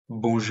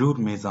Bonjour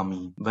mes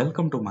amis,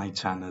 welcome to my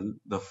channel,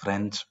 The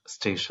French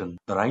Station,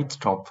 the right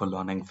stop for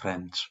learning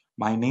French.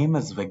 My name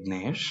is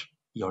Vignesh,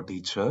 your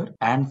teacher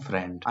and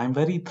friend. I'm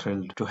very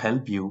thrilled to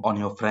help you on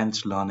your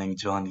French learning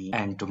journey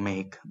and to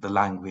make the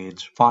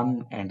language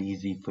fun and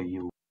easy for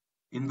you.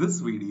 In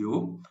this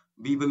video,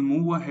 we will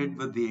move ahead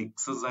with the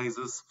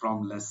exercises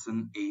from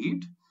lesson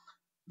 8.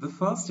 The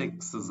first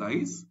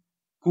exercise,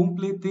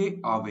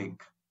 compléter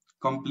avec,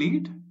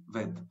 complete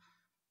with.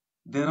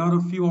 There are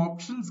a few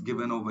options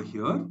given over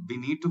here. We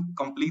need to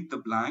complete the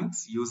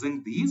blanks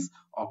using these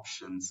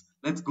options.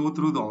 Let's go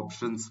through the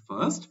options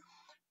first.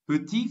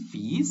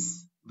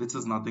 Petit-fils, which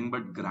is nothing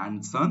but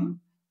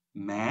grandson.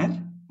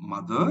 Mère,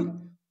 mother.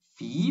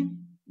 Fille,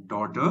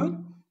 daughter.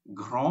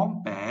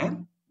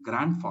 Grand-père,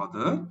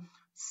 grandfather.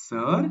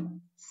 Sœur,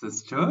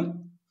 sister.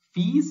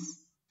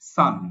 Fils,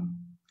 son.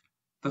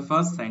 The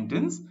first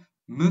sentence,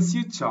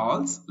 Monsieur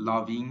Charles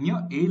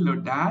Lavigne est le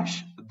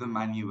dash de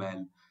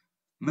Manuel.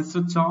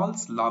 Mr.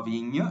 Charles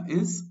Lavigne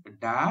is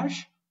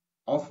dash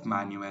of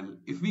Manuel.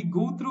 If we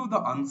go through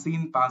the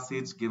unseen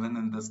passage given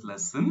in this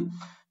lesson,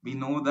 we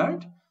know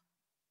that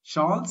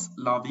Charles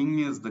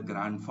Lavigne is the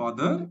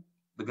grandfather.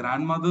 The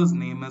grandmother's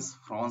name is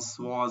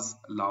Françoise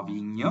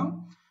Lavigne.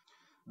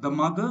 The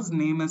mother's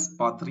name is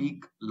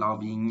Patrick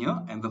Lavigne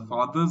and the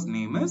father's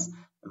name is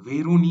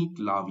Véronique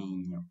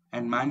Lavigne.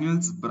 And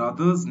Manuel's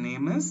brother's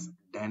name is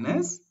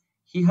Dennis.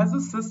 He has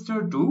a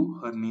sister too.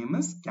 Her name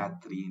is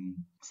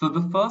Catherine. So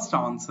the first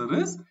answer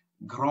is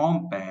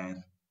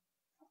grand-père.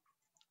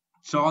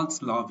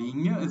 Charles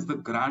Lavigne is the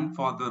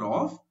grandfather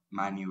of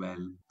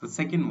Manuel. The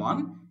second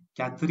one,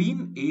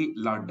 Catherine est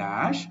la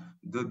dash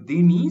de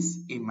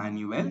Denis et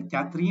Manuel.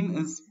 Catherine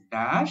is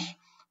dash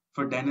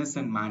for Dennis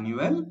and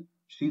Manuel.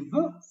 She's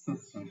the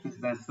sister. She's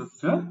their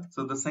sister.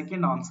 So the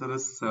second answer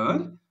is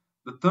sir.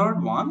 The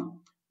third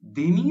one,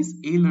 Denis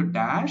est le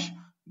dash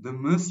de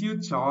Monsieur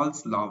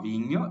Charles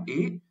Lavigne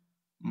et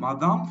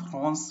Madame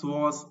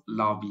Françoise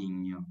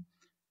Lavigne.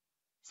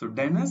 So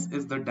Dennis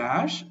is the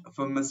dash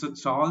for Mr.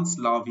 Charles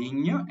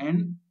Lavigne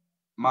and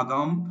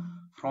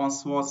Madame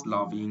Françoise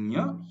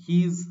Lavigne.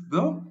 He is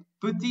the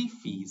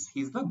petit-fils.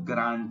 He is the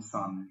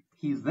grandson.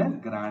 He is their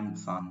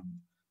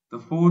grandson. The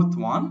fourth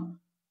one,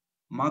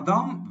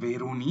 Madame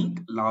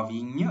Véronique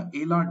Lavigne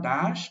est la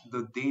dash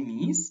de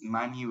Denis,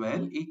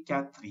 Manuel et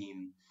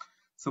Catherine.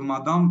 So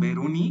Madame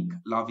Véronique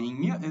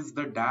Lavigne is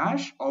the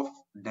dash of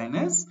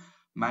Dennis,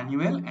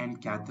 Manuel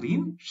and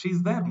Catherine.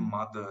 She's their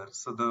mother.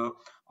 So the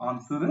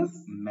answer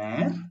is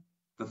mère.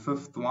 The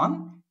fifth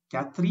one,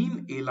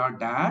 Catherine est la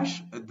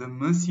dash de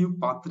Monsieur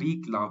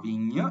Patrick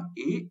Lavigne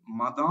et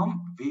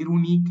Madame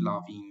Véronique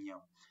Lavigne.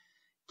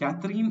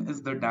 Catherine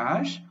is the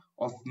dash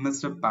of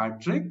Mr.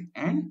 Patrick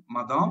and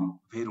Madame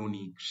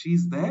Véronique.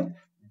 She's their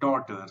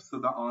daughter. So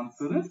the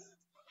answer is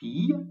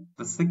fille.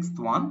 The sixth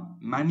one,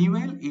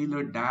 Manuel est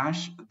le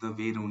dash de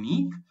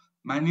Véronique.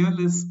 Manuel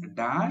is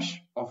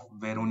dash of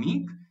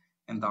Véronique.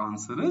 And the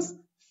answer is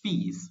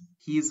fils.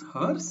 He is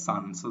her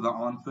son. So the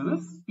answer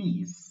is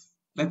fils.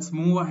 Let's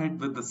move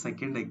ahead with the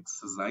second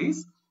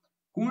exercise.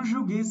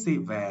 Conjuguer ces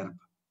verbes.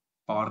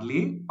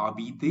 Parler,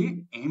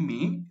 habiter,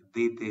 aimer,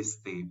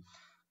 détester.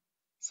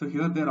 So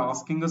here they're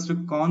asking us to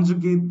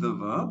conjugate the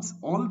verbs.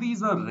 All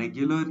these are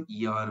regular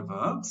ER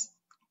verbs.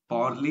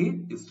 Parler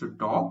is to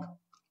talk.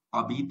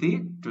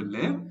 Habiter, to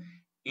live.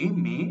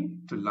 Aimer,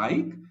 to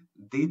like.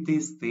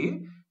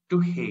 Détester, to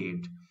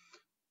hate.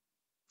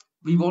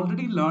 We've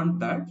already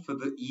learned that for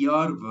the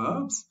ER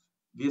verbs,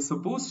 we are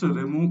supposed to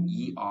remove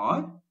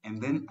ER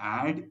and then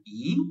add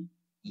E,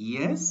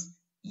 ES,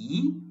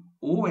 E,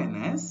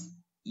 ONS,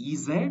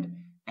 EZ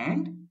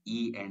and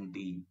ENT.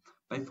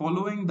 By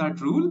following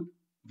that rule,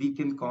 we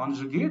can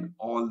conjugate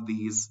all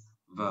these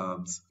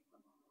verbs.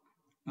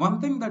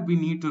 One thing that we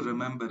need to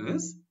remember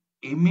is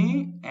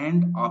aimer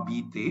and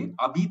habiter.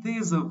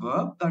 Habiter is a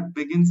verb that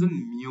begins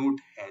in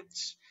mute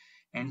H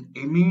and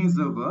aimer is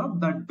a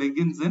verb that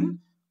begins in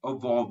a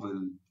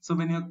vowel. So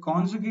when you're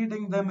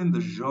conjugating them in the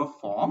je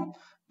form,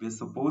 we're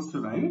supposed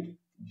to write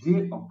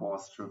J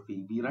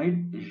apostrophe. We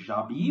write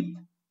j'habite,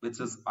 which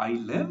is I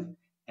live,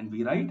 and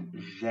we write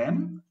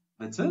j'aime,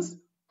 which is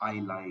I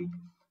like.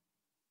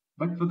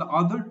 But for the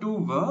other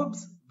two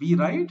verbs, we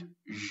write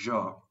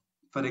je.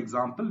 For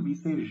example, we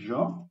say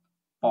je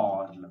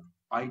parle.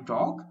 I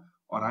talk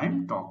or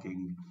I'm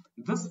talking.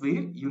 This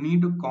way, you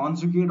need to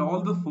conjugate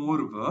all the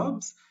four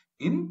verbs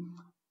in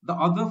the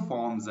other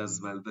forms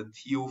as well. The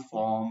theo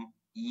form,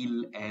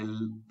 il,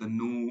 el, the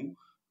nous,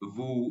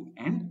 vous,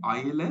 and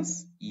ils,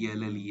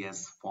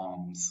 elles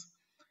forms.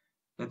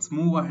 Let's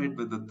move ahead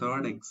with the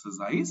third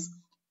exercise.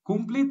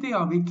 Compléter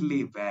avec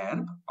les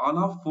verbes à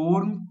la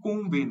forme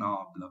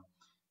convenable.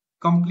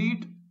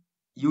 Complete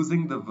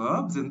using the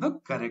verbs in the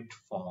correct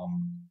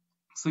form.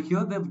 So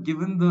here they've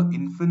given the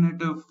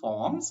infinitive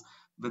forms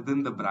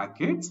within the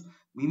brackets.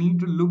 We need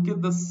to look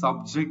at the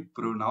subject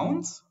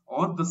pronouns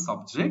or the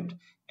subject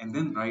and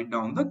then write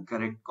down the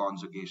correct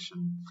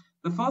conjugation.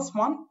 The first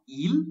one,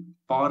 il,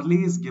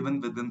 parler is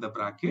given within the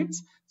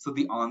brackets. So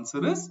the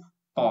answer is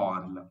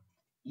parle.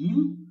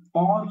 Il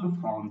parle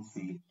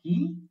français.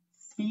 He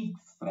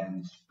speaks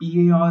French.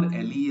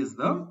 P-A-R-L-E is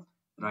the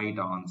right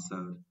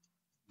answer.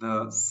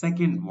 The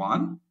second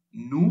one,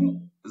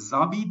 nous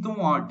habitons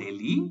à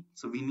Delhi.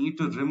 So we need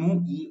to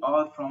remove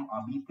ER from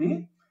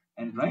habiter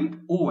and write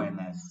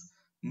ONS.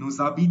 Nous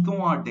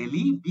habitons à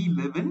Delhi. We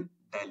live in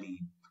Delhi.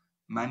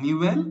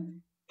 Manuel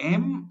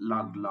aime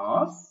la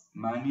glace.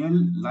 Manuel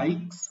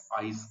likes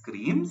ice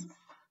creams.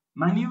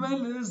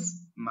 Manuel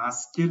is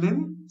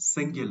masculine,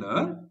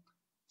 singular.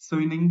 So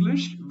in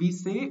English, we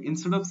say,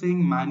 instead of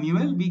saying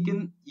Manuel, we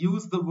can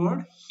use the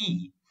word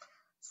he.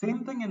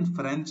 Same thing in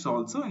French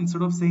also.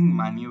 Instead of saying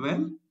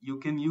Manuel, you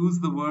can use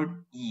the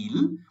word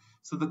il.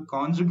 So the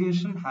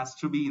conjugation has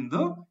to be in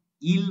the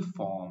il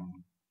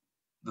form.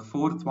 The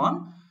fourth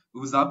one,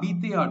 vous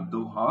habitez à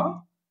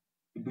Doha.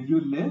 Do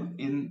you live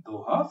in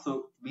Doha?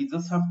 So we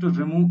just have to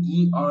remove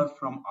er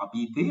from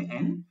habiter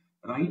and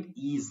write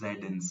ez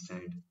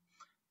instead.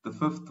 The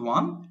fifth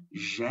one,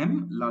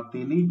 j'aime la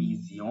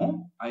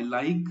télévision. I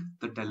like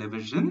the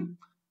television.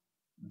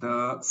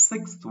 The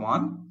sixth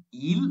one,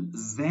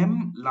 ils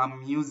aiment la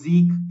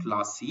musique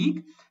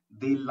classique.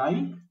 They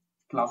like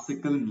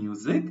classical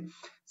music.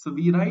 So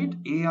we write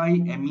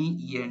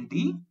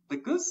A-I-M-E-E-N-T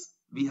because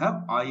we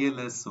have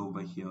ILS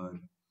over here.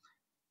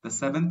 The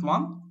seventh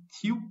one,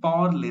 tu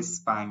parles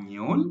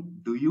espagnol.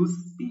 Do you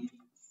speak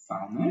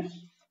Spanish?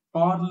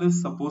 Parle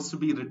is supposed to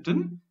be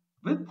written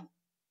with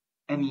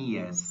an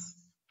ES.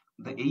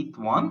 The eighth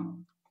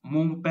one,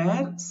 mon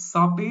père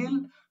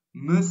s'appelle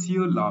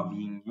Monsieur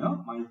Lavigne.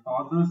 My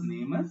father's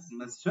name is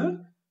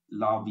Mr.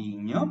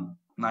 Lavigne.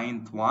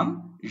 Ninth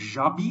one,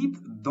 j'habite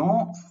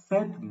dans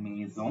cette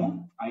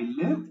maison. I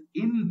live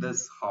in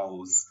this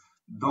house.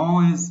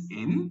 Dans is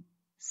in.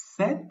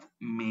 Cette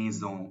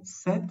maison.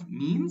 Cette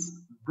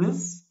means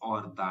this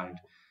or that.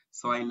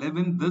 So I live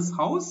in this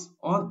house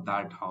or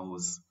that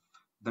house.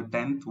 The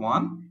 10th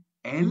one,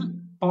 elle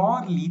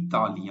parle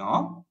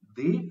italien.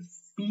 They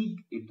speak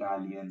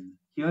Italian.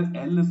 Here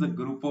L is a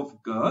group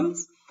of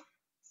girls.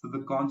 So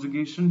the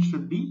conjugation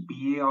should be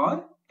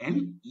P-A-R-L-E-N-T.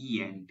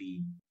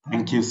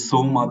 Thank you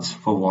so much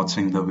for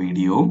watching the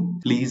video.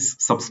 Please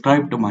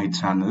subscribe to my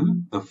channel,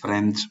 The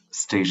French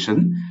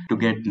Station, to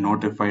get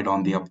notified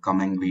on the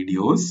upcoming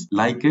videos.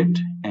 Like it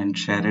and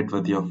share it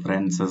with your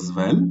friends as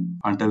well.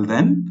 Until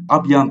then,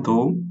 à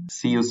bientôt.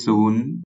 See you soon.